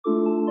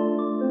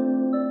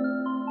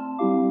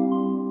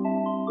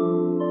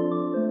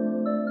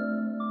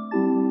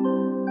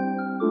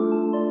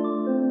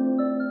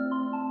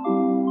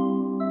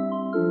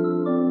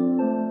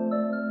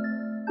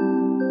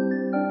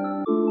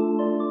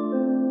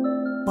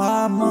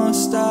Why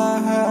must I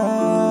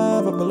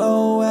have a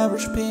below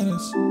average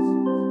penis?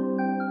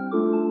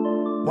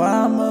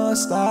 Why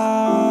must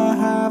I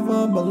have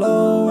a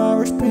below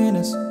average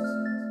penis?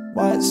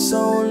 Why it's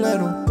so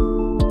little?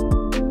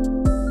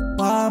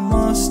 Why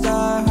must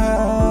I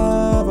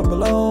have a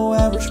below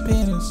average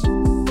penis?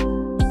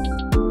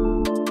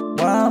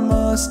 Why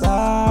must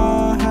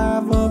I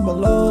have a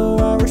below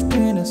average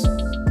penis?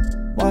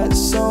 Why it's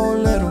so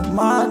little?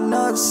 My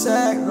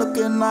nutsack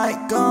looking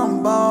like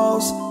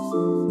gumballs,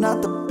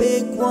 not the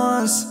big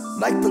ones,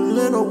 like the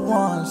little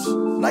ones,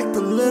 like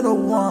the little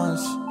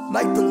ones,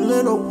 like the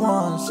little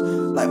ones,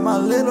 like my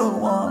little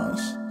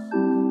ones.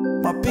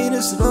 My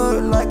penis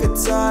look like a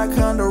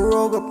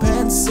Ticonderoga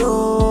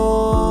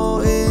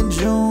pencil in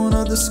June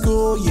of the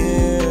school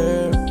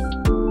year.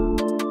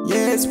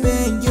 Yeah, it's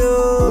been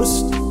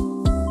used,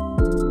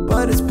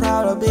 but it's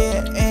probably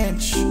an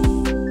inch.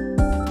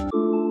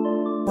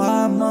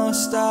 Why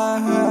must I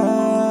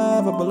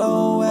have a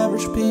below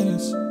average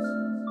penis?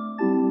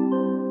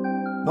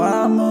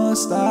 Why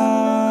must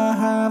I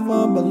have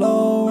a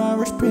below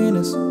average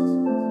penis?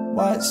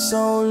 Why it's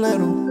so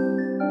little?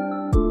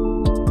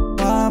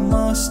 Why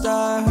must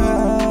I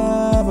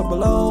have a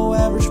below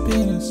average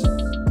penis?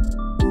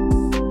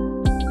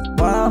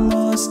 Why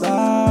must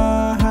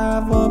I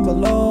have a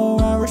below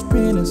average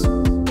penis?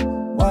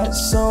 Why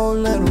it's so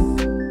little?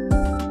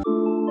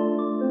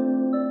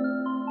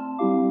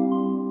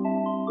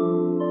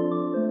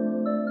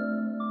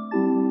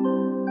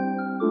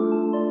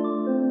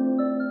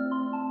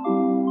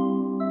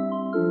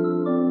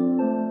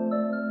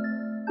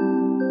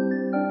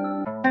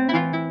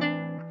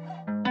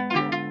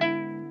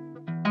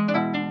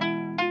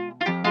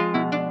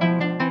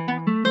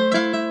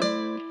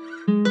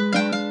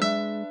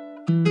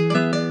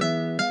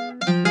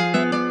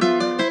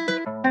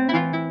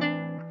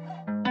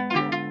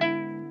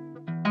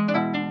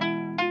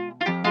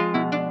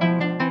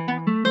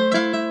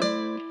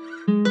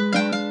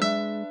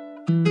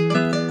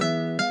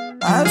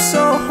 I'm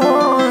so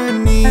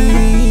horny.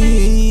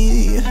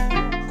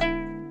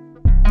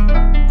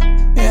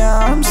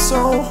 Yeah, I'm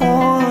so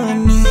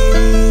horny.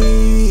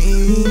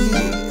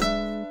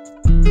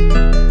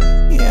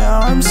 Yeah,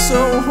 I'm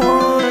so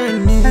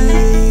horny.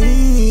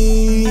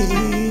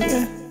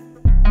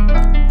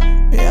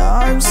 Yeah,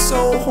 I'm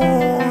so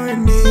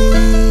horny.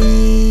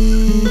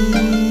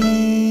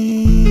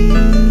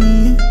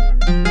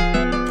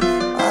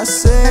 I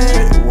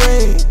said,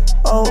 wait,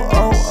 oh,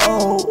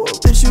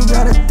 bitch, you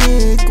got a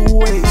thick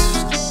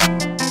waist.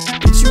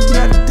 Bitch, you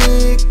got a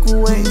thick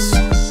waist.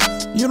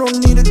 You don't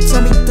need to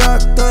tell me,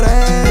 doc, throw the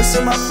ass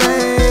in my face.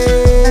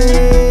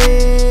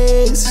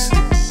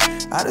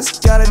 I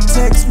just got a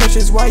text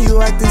message, why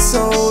you acting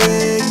so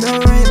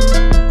ignorant?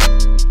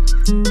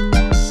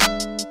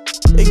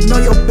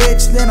 Ignore your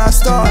bitch, then I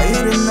start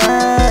hitting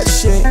that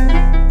shit.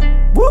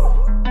 Woo!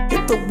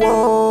 Hit the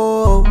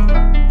wall,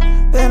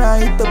 then I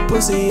hit the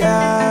pussy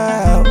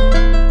out.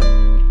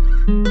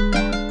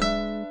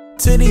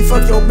 Titty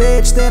fuck your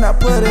bitch, then I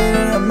put it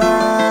in her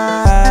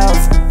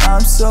mouth.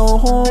 I'm so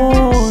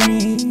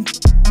horny.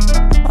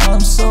 I'm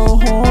so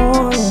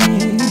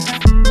horny.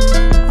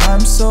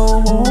 I'm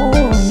so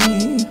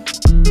horny.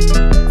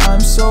 I'm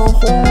so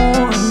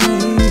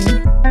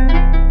horny.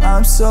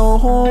 I'm so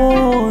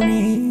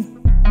horny.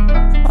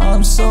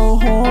 I'm so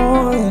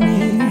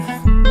horny.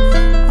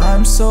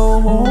 I'm so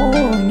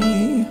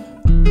horny.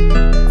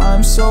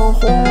 I'm so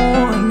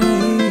horny.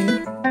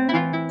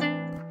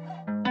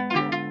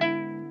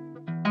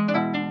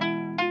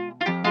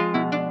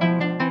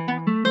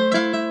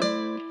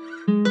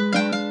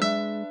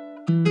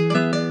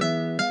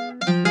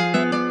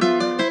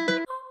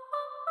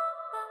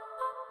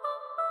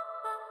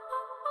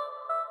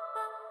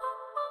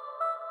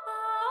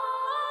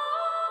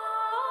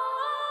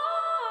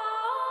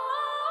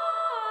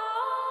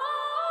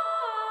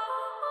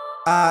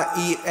 I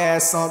eat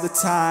ass all the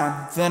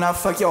time, then I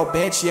fuck your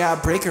bitch, yeah, I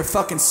break her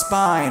fucking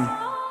spine.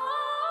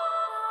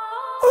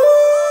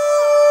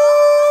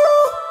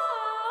 Ooh.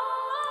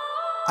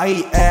 I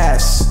eat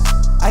ass,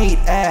 I eat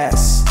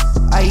ass,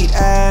 I eat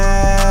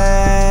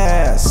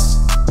ass,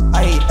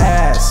 I eat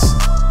ass,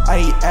 I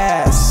eat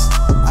ass,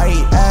 I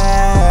eat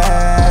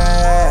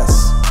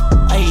ass,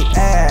 I eat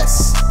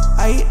ass,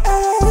 I eat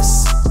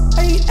ass,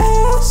 I eat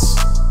ass,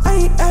 I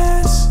eat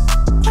ass,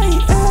 I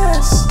eat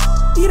ass,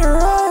 eat her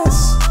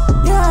ass.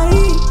 Yeah, I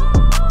eat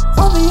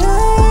all the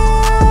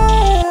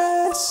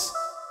ass.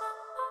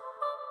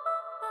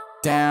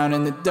 Down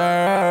in the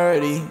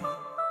dirty,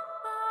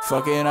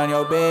 fucking on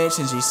your bitch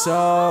and she's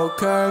so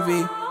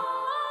curvy.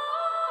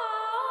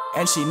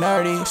 And she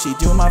nerdy, she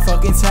do my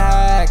fucking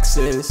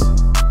taxes.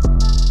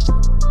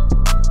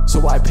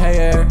 So I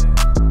pay her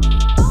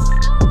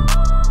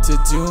to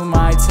do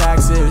my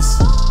taxes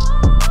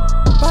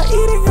by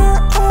eating her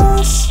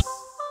ass.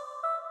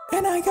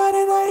 And I got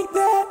it like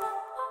that.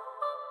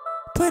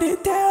 Put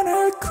it down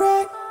her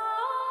crack.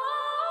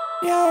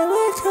 Yeah, I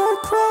lick her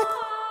crack.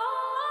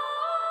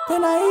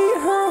 Then I eat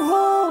her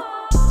whole.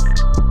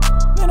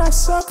 Then I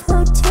suck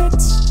her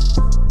tits.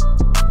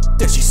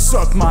 Then she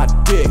suck my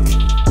dick.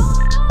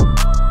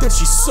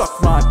 she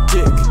suck my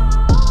dick.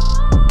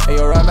 Hey,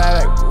 yo, run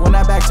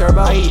that back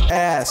turbo. I eat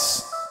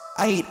ass.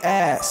 I eat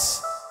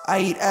ass. I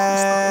eat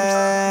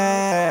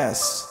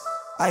ass.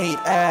 I eat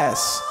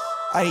ass.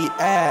 I eat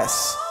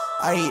ass.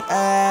 I eat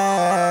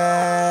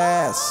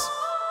ass.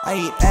 I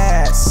eat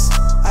ass.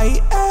 I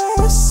eat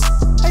ass.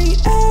 I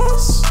eat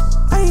ass.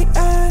 I eat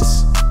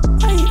ass.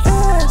 I eat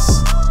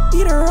ass.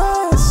 Eat her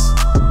ass.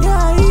 Yeah,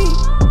 I eat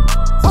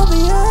all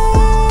the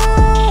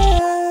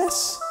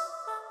ass.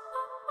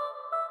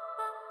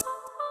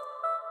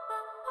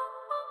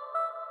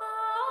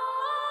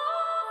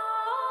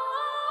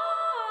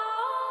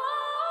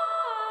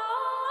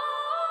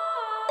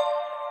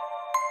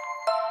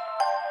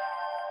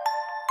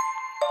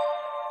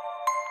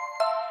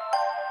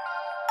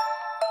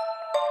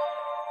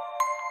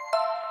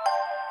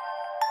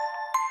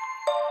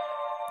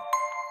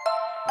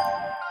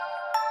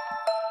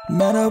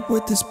 Met up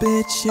with this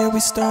bitch, yeah, we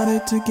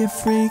started to get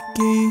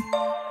freaky.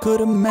 Could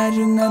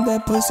imagine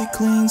that pussy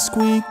clean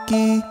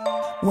squeaky.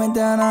 Went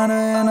down on her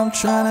and I'm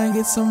tryna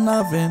get some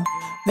lovin'.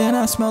 Then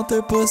I smelt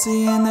her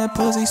pussy and that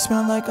pussy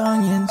smelled like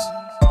onions.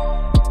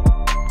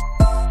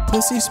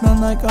 Pussy smelled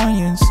like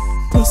onions.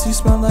 Pussy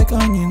smelled like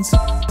onions.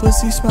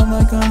 Pussy smelled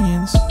like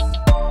onions.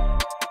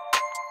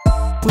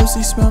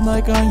 Pussy smelled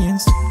like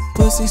onions.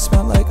 Pussy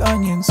smelled like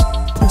onions.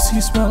 Pussy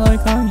smelled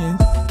like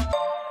onions.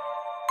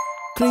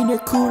 Clean your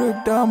cooter,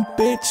 dumb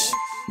bitch.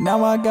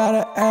 Now I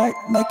gotta act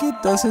like it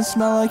doesn't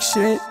smell like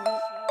shit.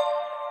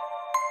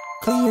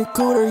 Clean your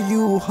cooter,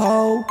 you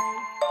hoe.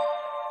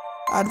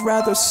 I'd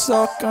rather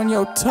suck on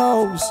your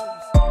toes.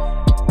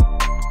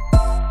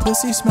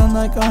 Pussy smell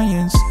like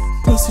onions.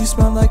 Pussy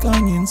smell like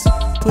onions.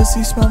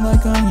 Pussy smell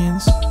like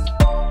onions.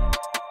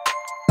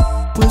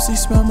 Pussy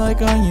smell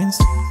like onions.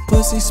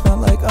 Pussy smell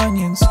like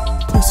onions.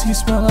 Pussy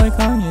smell like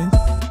onions.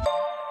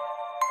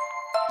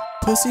 Pussy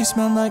smell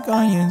like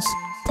onions.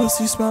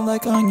 Pussy smell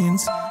like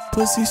onions.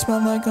 Pussy smell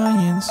like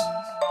onions.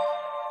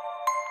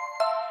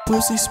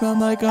 Pussy smell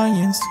like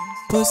onions.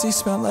 Pussy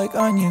smell like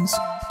onions.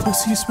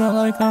 Pussy smell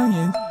like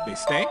onions. They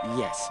stink?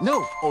 Yes.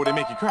 No. Oh, they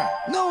make you cry?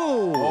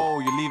 No. Oh,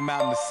 you leave them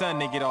out in the sun,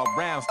 they get all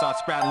brown, start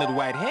sprouting little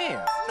white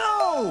hairs?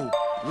 No.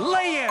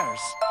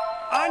 Layers.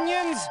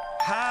 Onions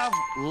have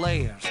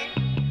layers.